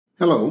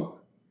Hello.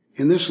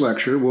 In this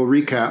lecture, we'll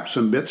recap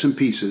some bits and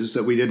pieces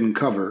that we didn't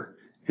cover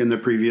in the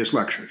previous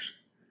lectures.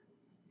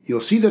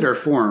 You'll see that our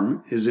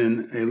form is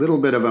in a little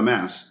bit of a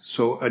mess,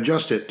 so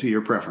adjust it to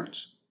your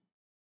preference.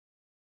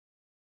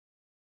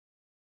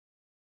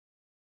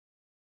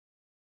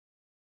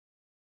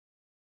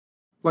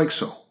 Like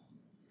so.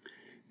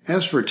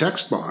 As for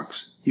text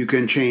box, you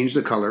can change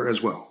the color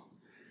as well.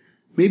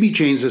 Maybe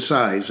change the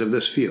size of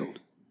this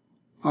field.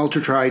 I'll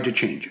try to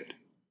change it.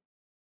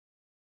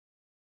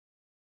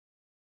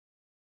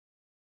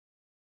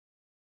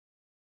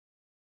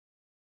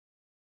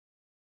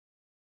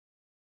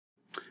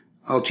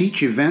 I'll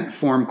teach event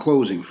form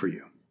closing for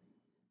you.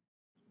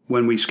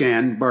 When we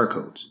scan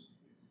barcodes.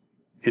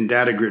 In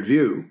Data Grid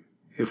View,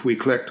 if we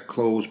clicked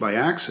Close by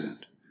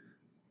accident,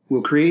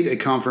 we'll create a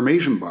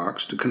confirmation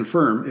box to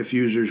confirm if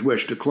users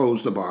wish to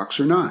close the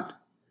box or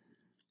not.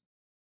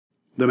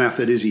 The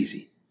method is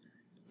easy.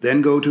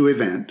 Then go to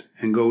Event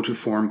and go to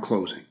Form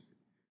Closing.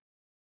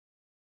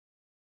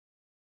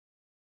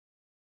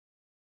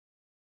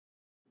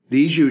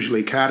 These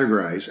usually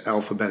categorize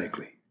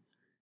alphabetically.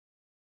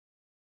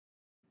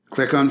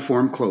 Click on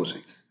Form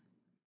Closing.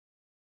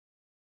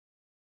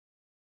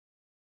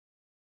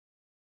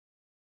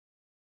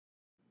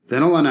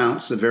 Then I'll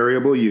announce the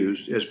variable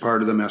used as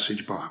part of the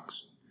message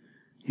box.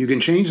 You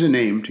can change the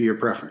name to your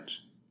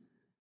preference.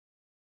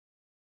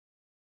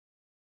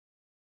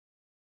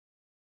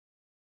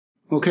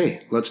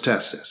 Okay, let's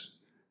test this.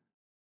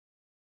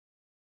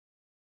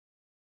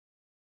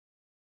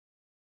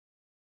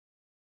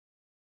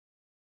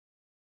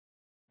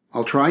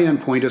 I'll try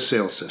and point a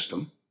sales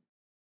system.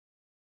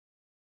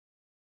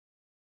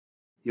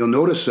 You'll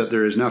notice that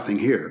there is nothing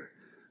here,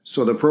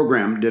 so the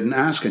program didn't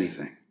ask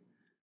anything.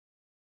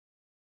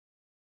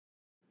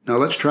 Now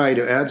let's try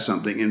to add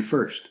something in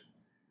first.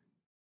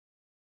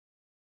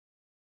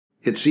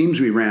 It seems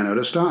we ran out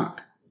of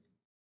stock.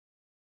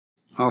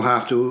 I'll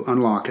have to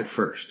unlock it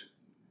first,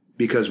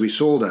 because we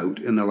sold out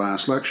in the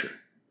last lecture.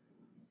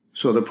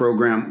 So the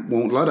program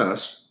won't let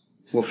us.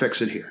 We'll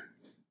fix it here.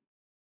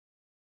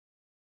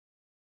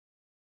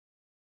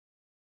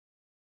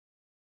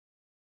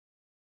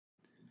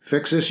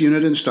 Fix this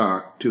unit in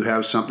stock to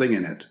have something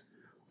in it,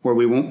 or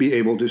we won't be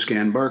able to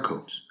scan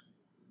barcodes.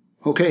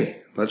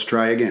 Okay, let's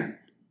try again.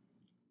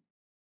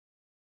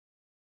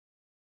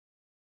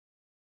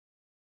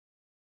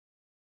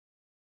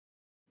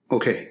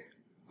 Okay,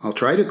 I'll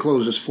try to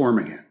close this form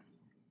again.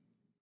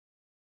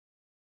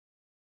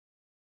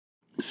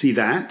 See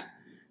that?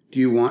 Do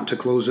you want to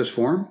close this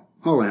form?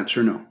 I'll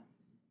answer no.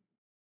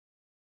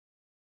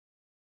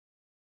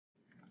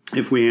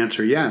 If we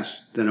answer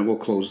yes, then it will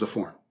close the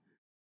form.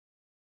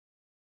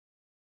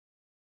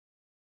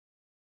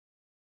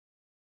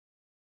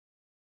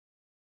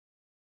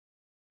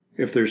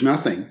 If there's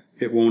nothing,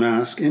 it won't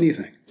ask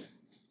anything.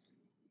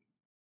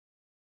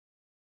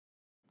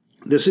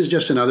 This is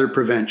just another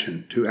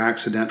prevention to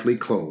accidentally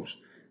close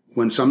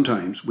when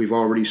sometimes we've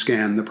already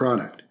scanned the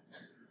product.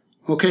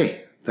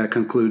 Okay, that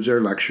concludes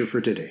our lecture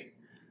for today.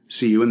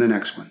 See you in the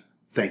next one.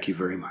 Thank you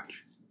very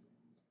much.